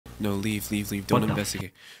No, leave. Don't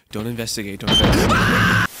investigate. Don't investigate. Don't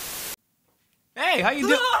investigate. Hey, how you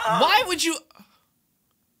doing? Why would you...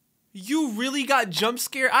 You really got jump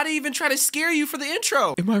scared? I didn't even try to scare you for the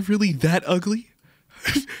intro. Am I really that ugly?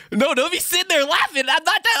 No, don't be sitting there laughing. I'm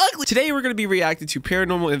not that ugly. Today we're going to be reacting to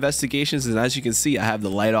paranormal investigations, and as you can see, I have the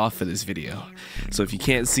light off for this video. So if you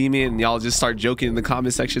can't see me and y'all just start joking in the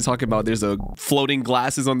comment section talking about there's a floating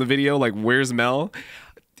glasses on the video, like where's Mel?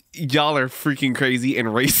 Y'all are freaking crazy and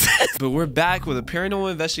racist. But we're back with a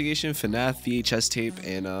paranormal investigation FNAF VHS tape,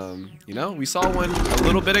 and you know, we saw one a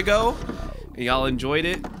little bit ago and y'all enjoyed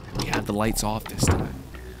it. We have the lights off this time.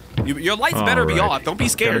 Your lights better be off. Don't be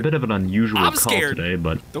scared. Got a bit of an unusual call today,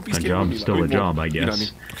 but don't be a job's still a job, I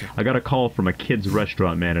guess. Okay. I got a call from a kid's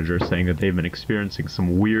restaurant manager saying that they've been experiencing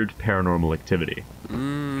some weird paranormal activity.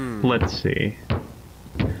 Let's see.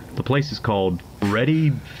 The place is called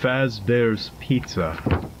Freddy Fazbear's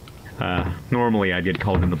Pizza. Normally I'd get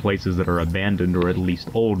called into places that are abandoned or at least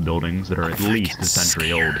old buildings that are at least a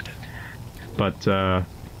century old. But,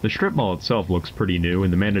 the strip mall itself looks pretty new,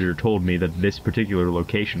 and the manager told me that this particular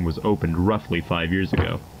location was opened roughly 5 years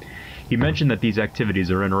ago. He mentioned that these activities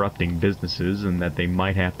are interrupting businesses and that they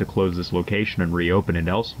might have to close this location and reopen it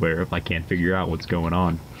elsewhere if I can't figure out what's going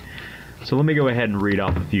on. So let me go ahead and read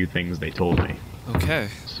off a few things they told me. Okay.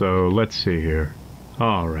 So let's see here.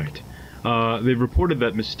 Alright. They've reported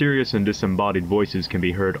that mysterious and disembodied voices can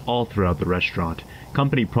be heard all throughout the restaurant.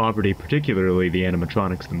 Company property, particularly the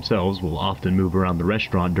animatronics themselves, will often move around the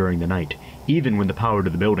restaurant during the night, even when the power to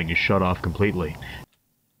the building is shut off completely.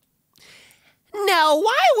 Now,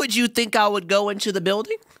 why would you think I would go into the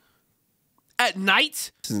building? At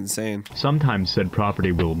night? This is insane. Sometimes said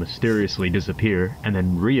property will mysteriously disappear, and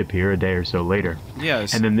then reappear a day or so later.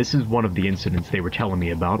 Yes. And then this is one of the incidents they were telling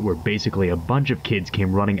me about, where basically a bunch of kids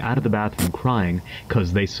came running out of the bathroom crying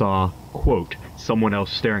because they saw, quote, someone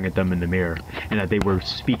else staring at them in the mirror, and that they were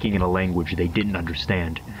speaking in a language they didn't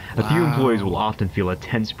understand. A few employees will often feel a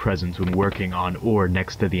tense presence when working on or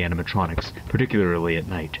next to the animatronics, particularly at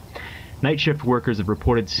night. Night shift workers have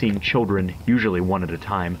reported seeing children, usually one at a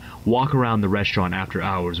time, walk around the restaurant after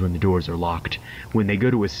hours when the doors are locked. When they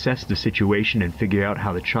go to assess the situation and figure out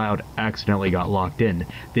how the child accidentally got locked in,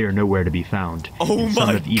 they are nowhere to be found. Oh and some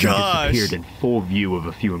my have even gosh. disappeared in full view of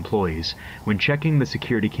a few employees. When checking the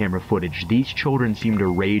security camera footage, these children seem to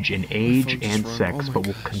range in age and sex, but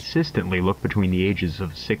will consistently look between the ages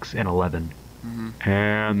of 6 and 11.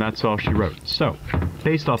 And that's all she wrote. So,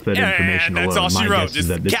 based off that information alone, my guess is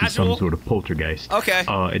that this is some sort of poltergeist. Okay.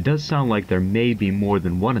 It does sound like there may be more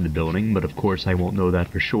than one in the building, but of course I won't know that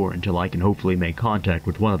for sure until I can hopefully make contact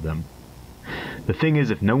with one of them. The thing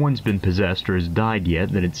is, if no one's been possessed or has died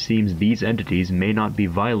yet, then it seems these entities may not be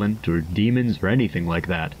violent or demons or anything like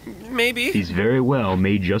that. Maybe. These very well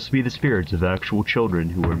may just be the spirits of actual children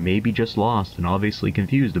who are maybe just lost and obviously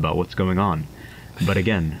confused about what's going on. But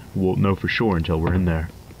again, we'll know for sure until we're in there.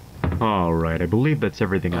 Alright, I believe that's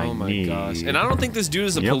everything I need. Oh my gosh. And I don't think this dude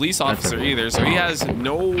is a police officer either, so he has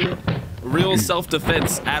no real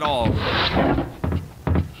self-defense at all.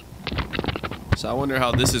 So I wonder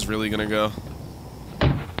how this is really gonna go.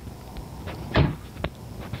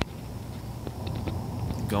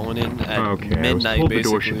 Going in at midnight, I was told basically. the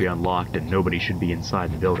door should be unlocked and nobody should be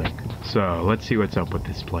inside the building. So, let's see what's up with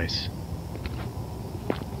this place.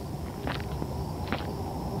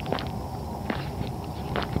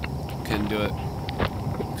 Couldn't do it.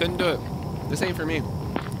 Couldn't do it. This ain't for me.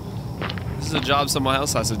 This is a job someone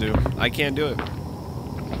else has to do. I can't do it.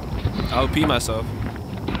 I'll pee myself.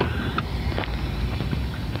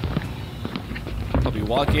 Probably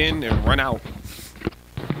walk in and run out.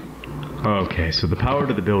 Okay, so the power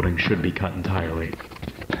to the building should be cut entirely.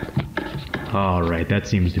 Alright, that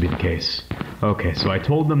seems to be the case. Okay, so I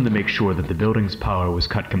told them to make sure that the building's power was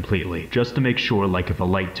cut completely, just to make sure, like if a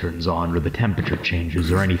light turns on or the temperature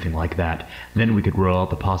changes or anything like that, then we could rule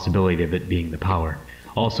out the possibility of it being the power.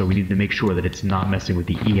 Also, we need to make sure that it's not messing with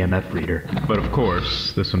the EMF reader. But of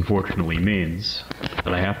course, this unfortunately means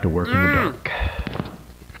that I have to work in the dark.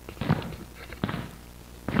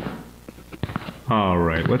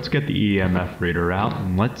 Alright, let's get the EMF reader out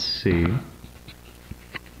and let's see.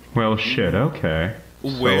 Well, shit, okay.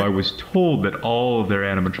 So I was told that all of their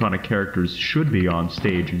animatronic characters should be on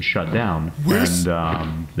stage and shut down.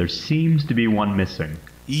 And there seems to be one missing.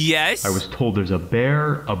 Yes. I was told there's a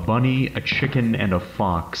bear, a bunny, a chicken, and a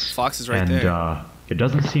fox. Fox is right there. And it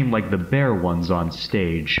doesn't seem like the bear one's on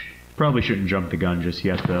stage. Probably shouldn't jump the gun just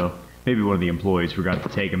yet, though. Maybe one of the employees forgot to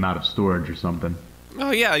take him out of storage or something.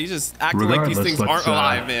 Oh yeah, you just act like these things aren't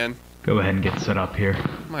alive, man. Go ahead and get set up here.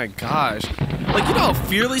 Oh my gosh. Like, you know how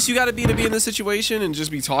fearless you gotta be in this situation and just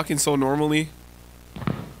be talking so normally?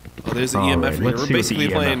 Oh, there's the All EMF right, reader. let's We're see basically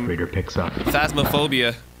what the EMF playing reader picks up.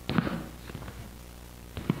 Phasmophobia.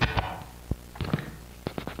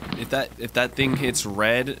 If that thing hits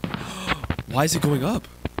red, why is it going up?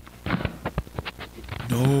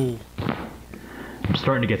 No. I'm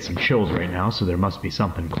starting to get some chills right now, so there must be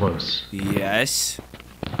something close. Yes.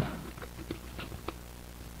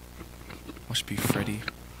 Must be Freddy.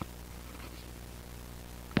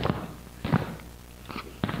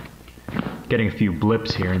 Getting a few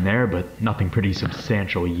blips here and there, but nothing pretty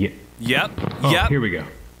substantial yet. Yep. Oh, Yep. here we go.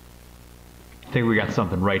 I think we got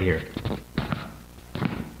something right here.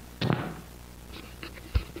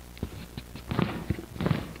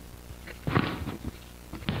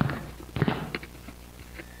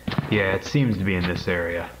 Yeah, it seems to be in this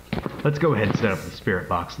area. Let's go ahead and set up the spirit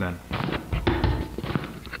box then.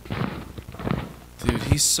 Dude,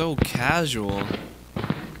 he's so casual.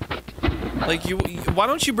 Like, why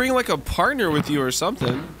don't you bring like a partner with you or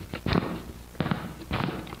something?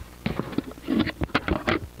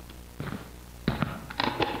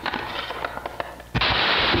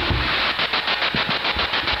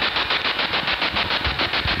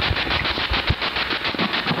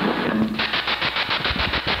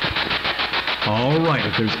 Alright,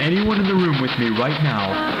 if there's anyone in the room with me right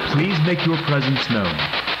now, please make your presence known.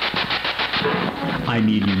 I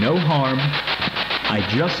mean you no harm. I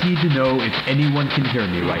just need to know if anyone can hear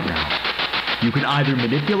me right now. You can either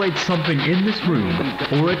manipulate something in this room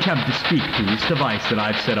or attempt to speak through this device that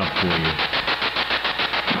I've set up for you.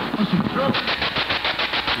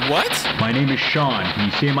 What? My name is Sean. Can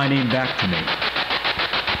you say my name back to me?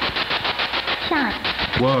 Sean.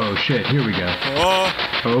 Whoa, shit, here we go. Oh.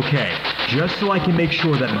 Okay, just so I can make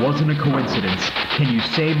sure that wasn't a coincidence, can you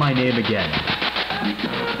say my name again?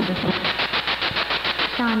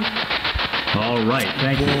 Sean. Alright,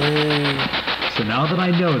 thank you. So now that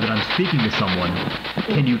I know that I'm speaking to someone,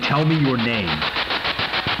 can you tell me your name?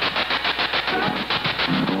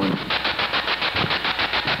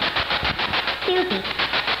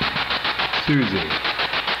 Susie.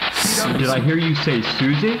 Susie. Did I hear you say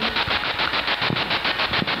Susie?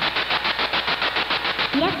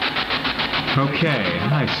 Yes. Okay,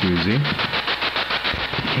 hi Susie.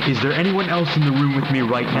 Is there anyone else in the room with me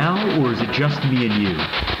right now, or is it just me and you?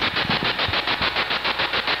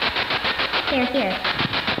 They're here.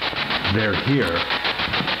 They're here?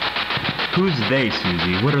 Who's they,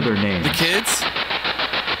 Susie? What are their names? The kids?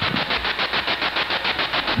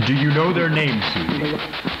 Do you know their names, Susie?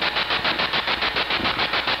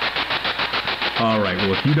 Alright,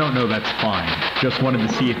 well if you don't know, that's fine. Just wanted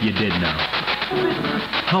to see if you did know.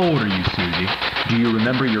 How old are you, Susie? Do you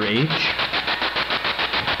remember your age?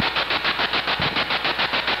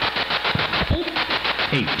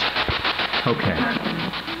 8. Okay.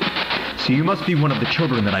 So you must be one of the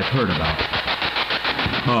children that I've heard about.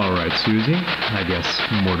 Alright, Susie. I guess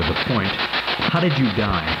more to the point. How did you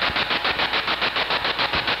die?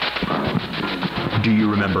 Do you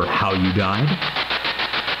remember how you died?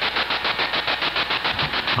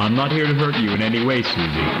 I'm not here to hurt you in any way, Susie.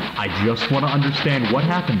 I just want to understand what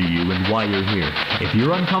happened to you and why you're here. If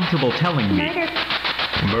you're uncomfortable telling me... Murder.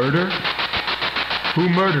 Murder? Who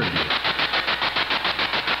murdered you?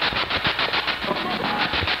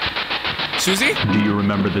 Susie? Do you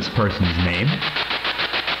remember this person's name?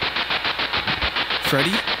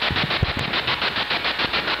 Freddy?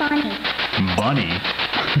 Bonnie. Bunny?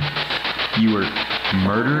 You were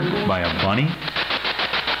murdered by a bunny?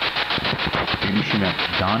 Maybe she meant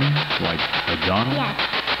Donnie? Like a Donald?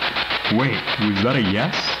 Yes. Wait, was that a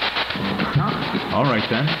yes? Alright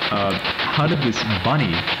then. How did this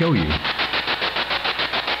bunny kill you?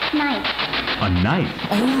 Knife. A knife?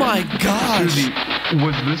 Oh my gosh! Susie,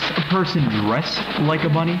 was this a person dressed like a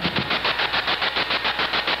bunny?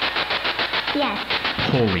 Yes.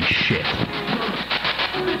 Holy shit.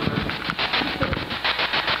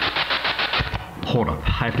 Hold up,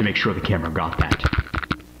 I have to make sure the camera got that.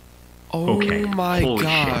 Oh Okay, my holy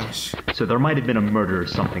gosh. shit. So there might have been a murder or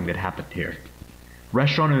something that happened here.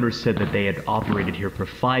 Restaurant owners said that they had operated here for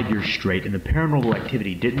 5 years straight, and the paranormal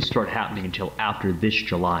activity didn't start happening until after this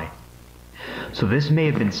July. So this may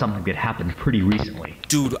have been something that happened pretty recently.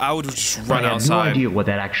 Dude, I would just run I have outside. no idea what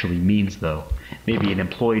that actually means, though. Maybe an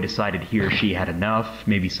employee decided he or she had enough,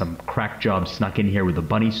 maybe some crack job snuck in here with a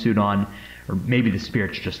bunny suit on, or maybe the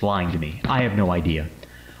spirit's just lying to me. I have no idea.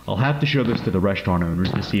 I'll have to show this to the restaurant owners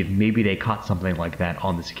to see if maybe they caught something like that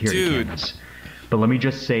on the security Dude. cameras. But let me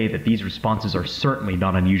just say that these responses are certainly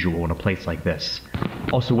not unusual in a place like this.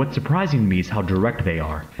 Also, what's surprising to me is how direct they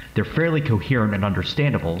are. They're fairly coherent and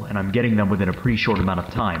understandable, and I'm getting them within a pretty short amount of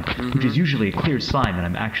time, which is usually a clear sign that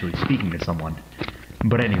I'm actually speaking to someone.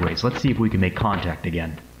 But anyways, let's see if we can make contact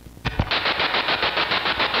again.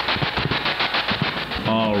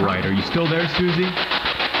 All right, are you still there, Susie?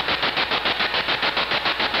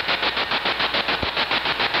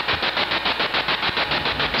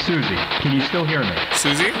 Susie, can you still hear me?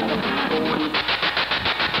 Susie?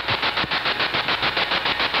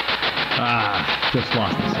 Just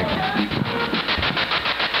lost the signal.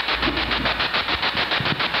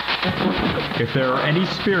 If there are any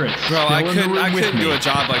spirits Bro, still in the room I with couldn't me, do a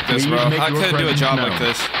job like this, bro. please make I your couldn't do a presence job known. like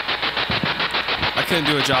this. I couldn't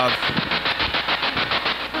do a job.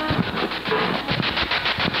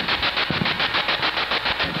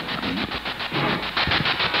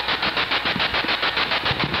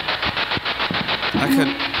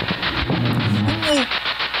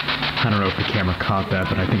 I don't know if the camera caught that,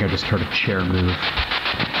 but I think I just heard a chair move.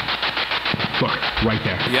 Look, right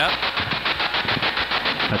there. Yep.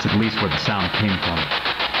 That's at least where the sound came from.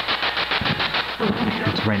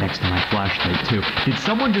 It's right next to my flashlight, too. Did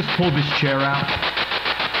someone just pull this chair out?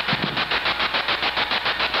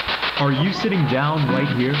 Are you sitting down right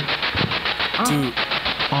here? Dude.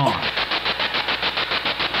 Off.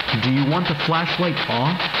 Do you want the flashlight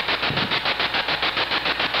off?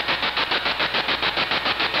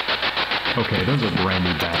 Okay, those are brand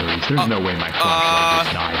new batteries. There's no way my flashlight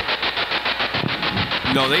just died.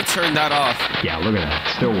 No, they turned that off. Yeah, look at that.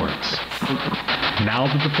 Still works. Now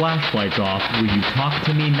that the flashlight's off, will you talk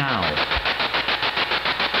to me now?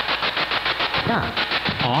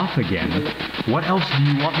 Off again? What else do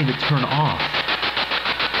you want me to turn off?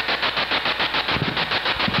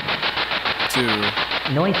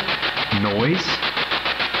 Dude. Noise. Noise?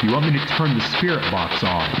 You want me to turn the spirit box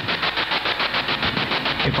off?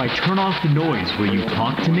 If I turn off the noise, will you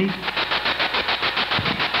talk to me?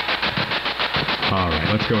 Alright,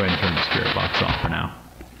 let's go ahead and turn the spirit box off for now.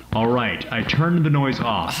 Alright, I turned the noise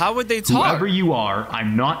off. How would they talk? Whoever you are,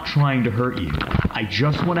 I'm not trying to hurt you. I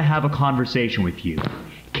just want to have a conversation with you.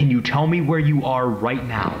 Can you tell me where you are right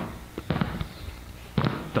now?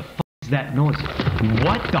 The f*** is that noise?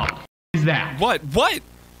 What the f*** is that? What? What?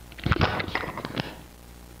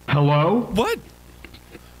 Hello? What?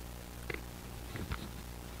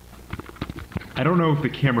 I don't know if the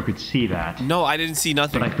camera could see that, No, I didn't see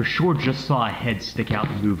nothing. but I for sure just saw a head stick out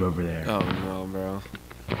and move over there. Oh no, bro.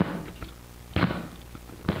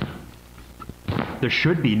 There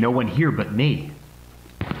should be no one here but me.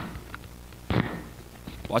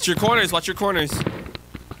 Watch your corners. Watch your corners.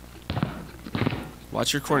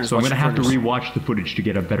 Watch your corners. So I'm watch gonna your have to corners. rewatch the footage to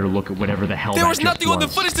get a better look at whatever the hell There that was just nothing on the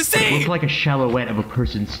was. footage to It see! looked like a silhouette of a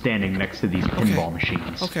person standing next to these pinball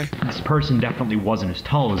machines. Okay. This person definitely wasn't as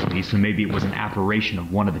tall as me, so maybe it was an apparition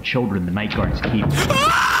of one of the children the night guards keep.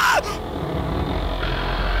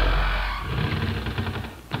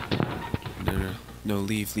 No,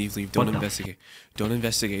 leave. Don't What the investigate. Don't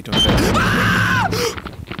investigate. Don't investigate.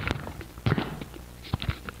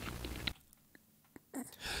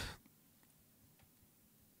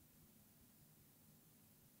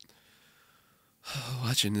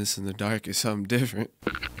 Watching this in the dark is something different.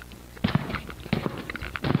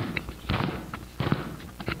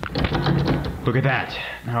 Look at that.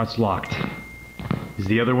 Now it's locked. Is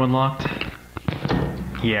the other one locked?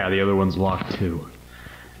 Yeah, the other one's locked too.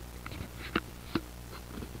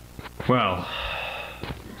 Well,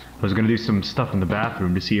 I was gonna do some stuff in the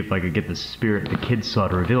bathroom to see if I could get the spirit the kid saw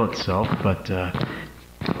to reveal itself, but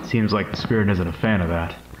it seems like the spirit isn't a fan of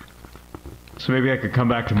that. So maybe I could come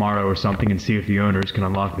back tomorrow or something and see if the owners can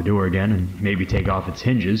unlock the door again and maybe take off its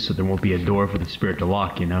hinges so there won't be a door for the spirit to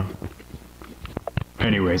lock, you know?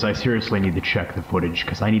 Anyways, I seriously need to check the footage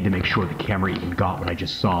because I need to make sure the camera even got what I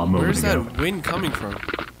just saw a moment Where's ago. that wind coming from?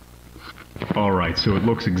 Alright, so it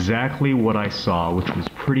looks exactly what I saw, which was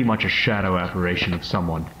pretty much a shadow apparition of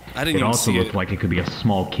someone. I didn't It even also see looked it. like it could be a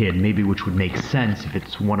small kid, maybe, which would make sense if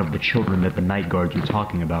it's one of the children that the night guards were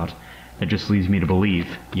talking about. That just leads me to believe,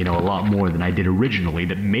 you know, a lot more than I did originally,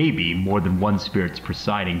 that maybe more than one spirit's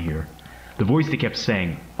presiding here. The voice that kept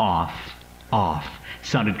saying, off,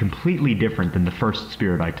 sounded completely different than the first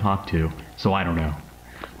spirit I talked to, so I don't know.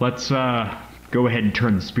 Let's, go ahead and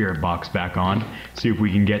turn the spirit box back on, see if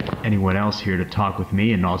we can get anyone else here to talk with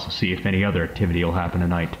me, and also see if any other activity will happen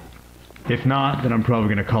tonight. If not, then I'm probably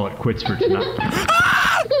gonna call it quits for tonight.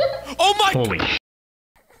 Oh my! Holy sh**.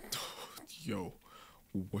 Yo,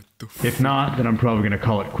 what the? If not, then I'm probably gonna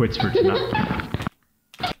call it quits for tonight.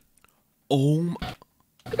 Oh my!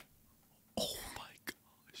 Oh my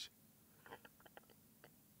gosh!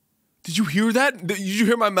 Did you hear that? Did you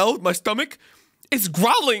hear my mouth? My stomach? It's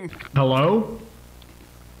growling. Hello?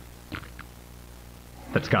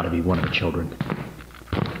 That's gotta be one of the children.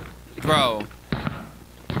 Bro.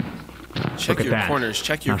 Check Look at your that. corners.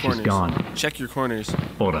 Check your Now corners. she's gone. Check your corners.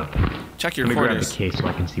 Hold up. Check your Let me grab corners. the case so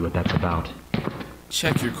I can see what that's about.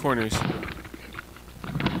 Check your corners.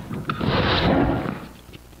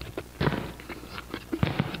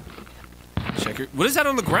 Check your... What is that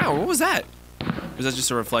on the ground? What was that? Or is that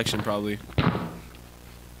just a reflection, probably?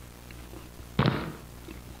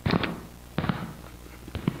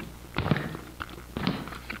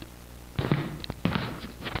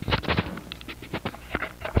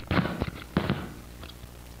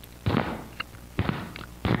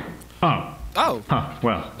 Oh. Oh. Huh.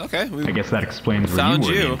 Well. Okay. I guess that explains where Found you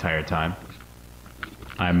were you. the entire time.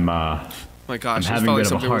 I'm My gosh, I'm it's having a probably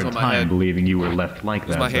bit of a something was hard on my head. time believing you were left like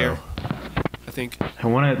that, My hair, though. I think. I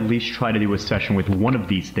want to at least try to do a session with one of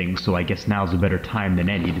these things, so I guess now's a better time than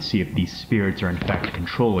any to see if these spirits are in fact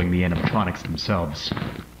controlling the animatronics themselves.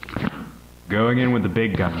 Going in with the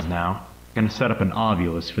big guns now. Gonna set up an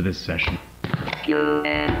ovulus for this session.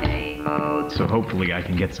 Q&A mode. So hopefully I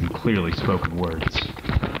can get some clearly spoken words.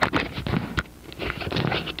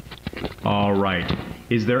 Alright.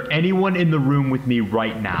 Is there anyone in the room with me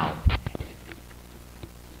right now?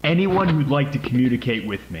 Anyone who'd like to communicate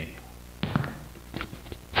with me?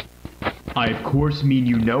 I of course mean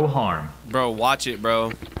you no harm. Bro, watch it,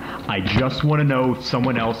 bro. I just want to know if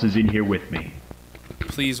someone else is in here with me.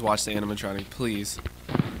 Please watch the animatronic, please.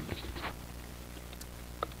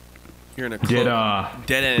 You're in a dead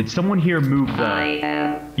end. Did someone here move the... I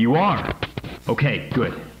am You are? Okay,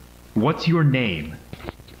 good. What's your name?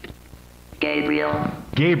 Gabriel.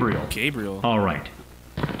 Gabriel. Gabriel. Alright.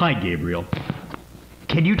 Hi, Gabriel.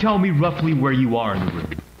 Can you tell me roughly where you are in the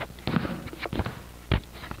room?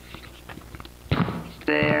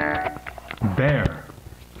 There. Bear.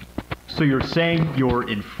 So you're saying you're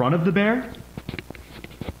in front of the bear?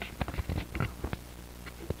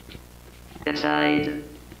 Inside.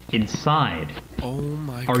 Inside. Oh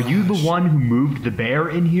my Are you the one who moved the bear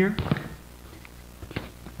in here?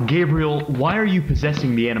 Gabriel, why are you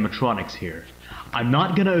possessing the animatronics here? I'm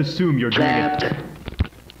not gonna assume you're gonna Trapped.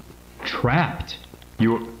 get... Trapped?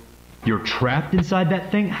 You're trapped inside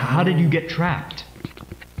that thing? How did you get trapped?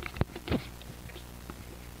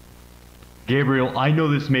 Gabriel, I know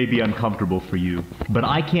this may be uncomfortable for you, but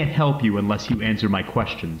I can't help you unless you answer my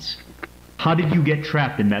questions. How did you get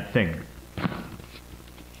trapped in that thing?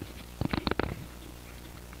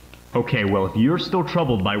 Okay, well, if you're still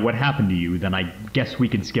troubled by what happened to you, then I guess we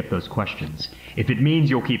can skip those questions. If it means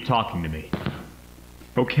you'll keep talking to me.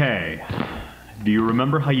 Okay. Do you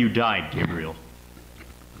remember how you died, Gabriel?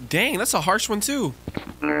 Dang, that's a harsh one too.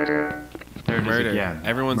 Murder. There it is Murder. again.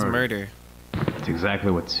 Everyone's murder. That's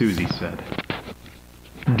exactly what Susie said.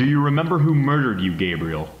 Do you remember who murdered you,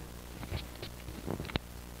 Gabriel?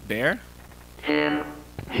 Bear? Him.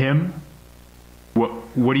 Him?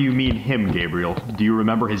 What do you mean him, Gabriel? Do you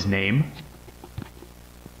remember his name?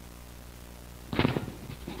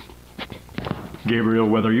 Gabriel,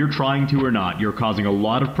 whether you're trying to or not, you're causing a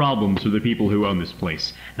lot of problems for the people who own this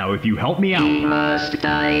place. Now, if you help me out... He must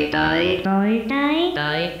die.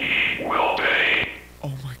 Will pay. Oh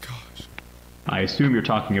my gosh. I assume you're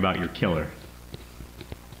talking about your killer.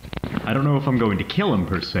 I don't know if I'm going to kill him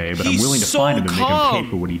per se, but I'm He's willing to so find him and make him calm. pay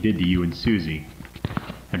for what he did to you and Susie.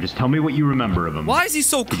 Now just tell me what you remember of him. Why is he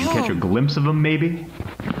so Did you catch a calm? glimpse of him, maybe?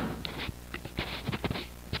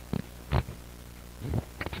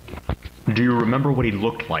 Do you remember what he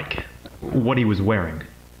looked like? What he was wearing?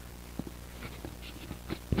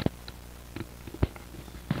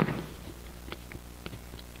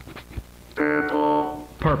 Purple.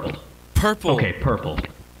 Purple. Purple. Okay, purple.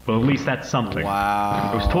 Well, at least that's something.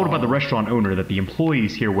 Wow. I was told by the restaurant owner that the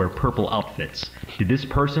employees here wear purple outfits. Did this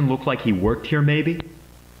person look like he worked here, maybe?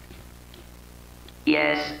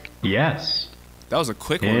 Yes. Yes. That was a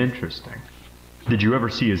quick one. Interesting. Did you ever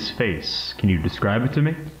see his face? Can you describe it to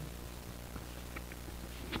me?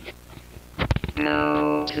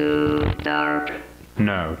 No. Too dark.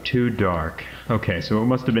 No, too dark. Okay, so it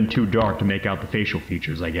must have been too dark to make out the facial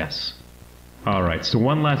features, I guess. Alright, so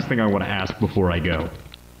one last thing I want to ask before I go.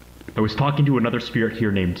 I was talking to another spirit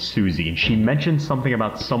here named Susie, and she mentioned something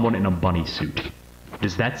about someone in a bunny suit.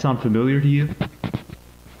 Does that sound familiar to you?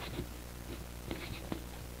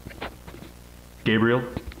 Gabriel,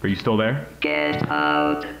 are you still there? Get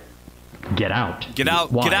out. Get out. Get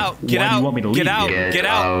out. Why? Get out. Get Why out. do you want me to leave? Get out. Gabriel? Get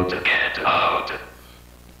out. Get out.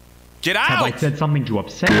 Get Have I out. said something to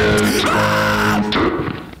upset you?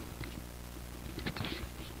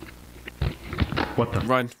 What the?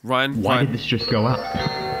 Run. Run. Why Run. did this just go out?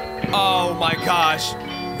 Oh my gosh.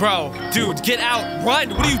 Bro, dude, get out. Run.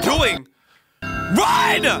 What are you doing?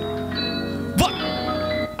 Run! What?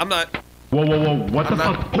 I'm not. Whoa, whoa, whoa, what the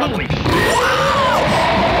not- fuck? Holy shit!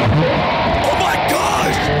 Oh my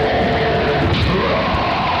gosh!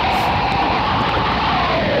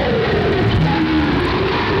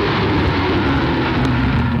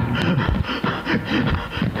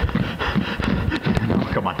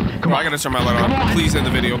 gotta turn my light on. Please end the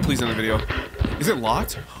video. Please end the video. Is it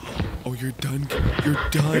locked? Oh, you're done. You're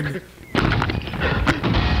done.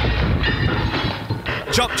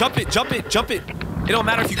 Jump it, jump it, jump it. It don't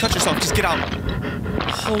matter if you cut yourself. Just get out.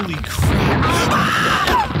 Holy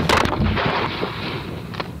crap.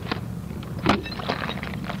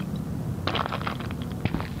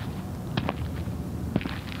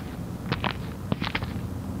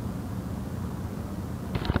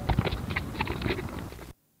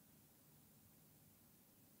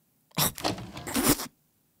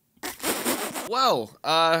 Well,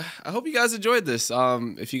 I hope you guys enjoyed this.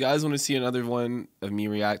 If you guys want to see another one of me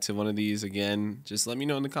react to one of these again, just let me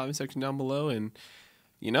know in the comment section down below. And,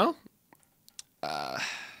 you know,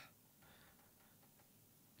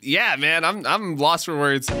 yeah, man, I'm lost for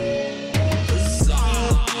words.